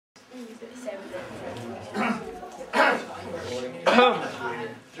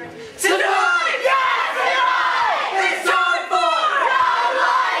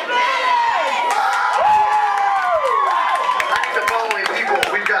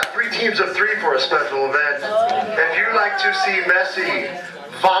Teams of 3 for a special event. If you like to see messy,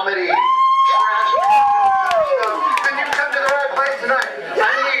 vomity, trash, then you come to the right place tonight. I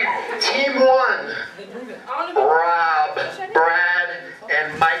need Team 1, Rob, Brad,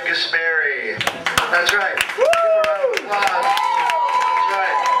 and Mike Gasperi. That's right. Give a round of applause. That's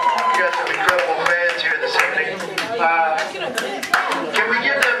right. We got some incredible fans here this evening. Can we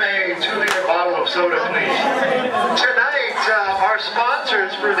give them a 2-liter bottle of soda, please? Tonight, our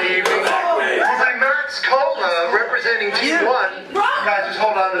sponsors for the evening will be Max Cola representing Team 1. Guys, just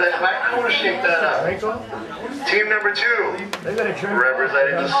hold on to that. I don't want to shake that up. Team number 2,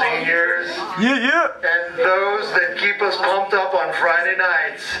 representing the seniors. And those that keep us pumped up on Friday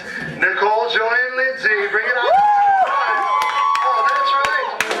nights. Nicole, Joy, and Lindsay, bring it up. Oh, that's right.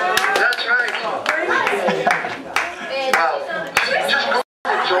 That's right. Just go with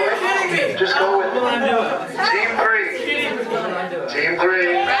it, Joy. Just go with it. Team 3. Team 3.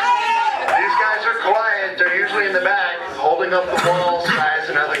 These guys are quiet. They're usually in the back, holding up the walls,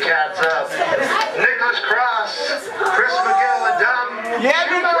 sizing other cats up. Nicholas Cross, Chris McGill, and Dom. Yeah,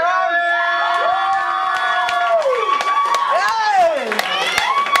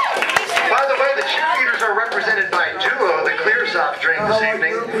 by the way, the cheerleaders are represented by Duo, the clear soft drink this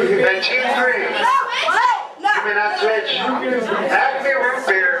evening, and Team 3. You may not switch. Acme root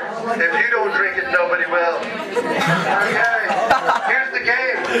beer. If you don't drink it, nobody will. Okay. Here's the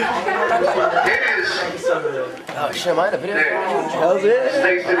game. It is. Oh shit, am I in a video? Here's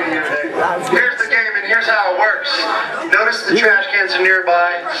the game, and here's how it works. Notice the trash cans are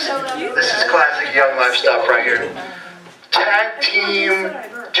nearby. This is classic Young Life stuff right here. Tag team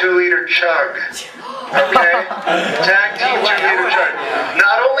 2-liter chug. Okay? Tag team 2-liter chug.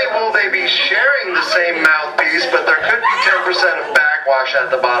 Not only will they be sharing the same mouthpiece, but there could be 10% of backwash at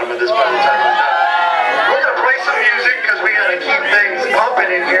the bottom of this by the time we're done. We're going to play some music because we got to keep things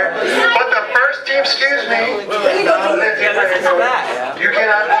pumping in here. But the first team, excuse me, you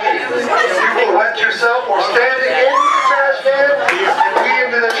cannot leave. You will wet yourself or stand in the trash can and pee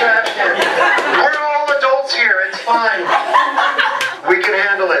into the trash can. We're all adults here. It's fine. We can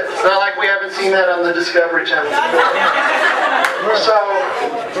handle it. It's not like we haven't seen that on the Discovery Channel. So,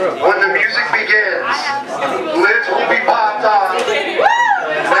 when the music begins, lids will be popped off.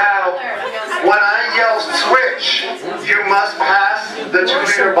 Now, when I yell switch, you must pass the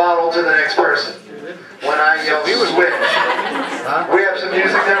 2-liter bottle to the next person. When I yell switch. We have some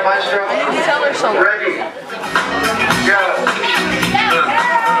music there, Maestro? Ready? Go.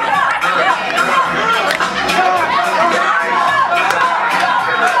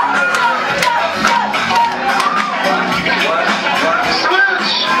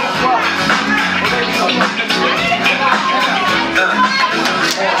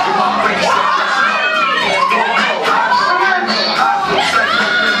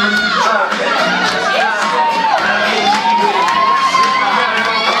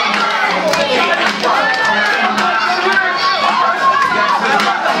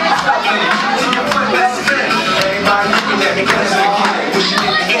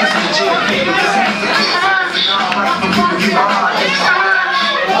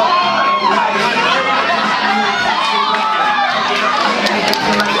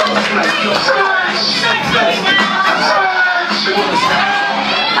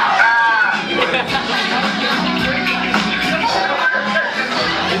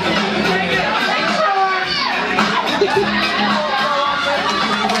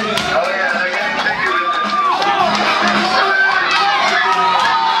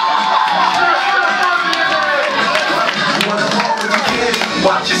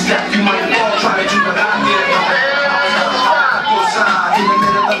 Watch your step, you might fall, try to do what I did. In the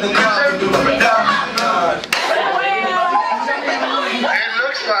middle of the club, you love it up. It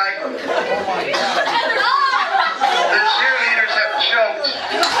looks like the cheerleaders have choked.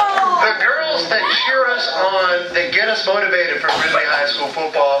 The girls that cheer us on, that get us motivated for Ridley High School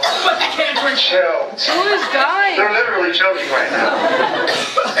football, choked. Who is dying? They're literally choking right now.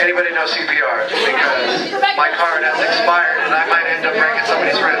 Anybody know CPR? Because my card has expired and I might end up breaking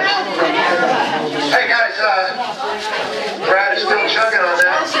somebody's ribs.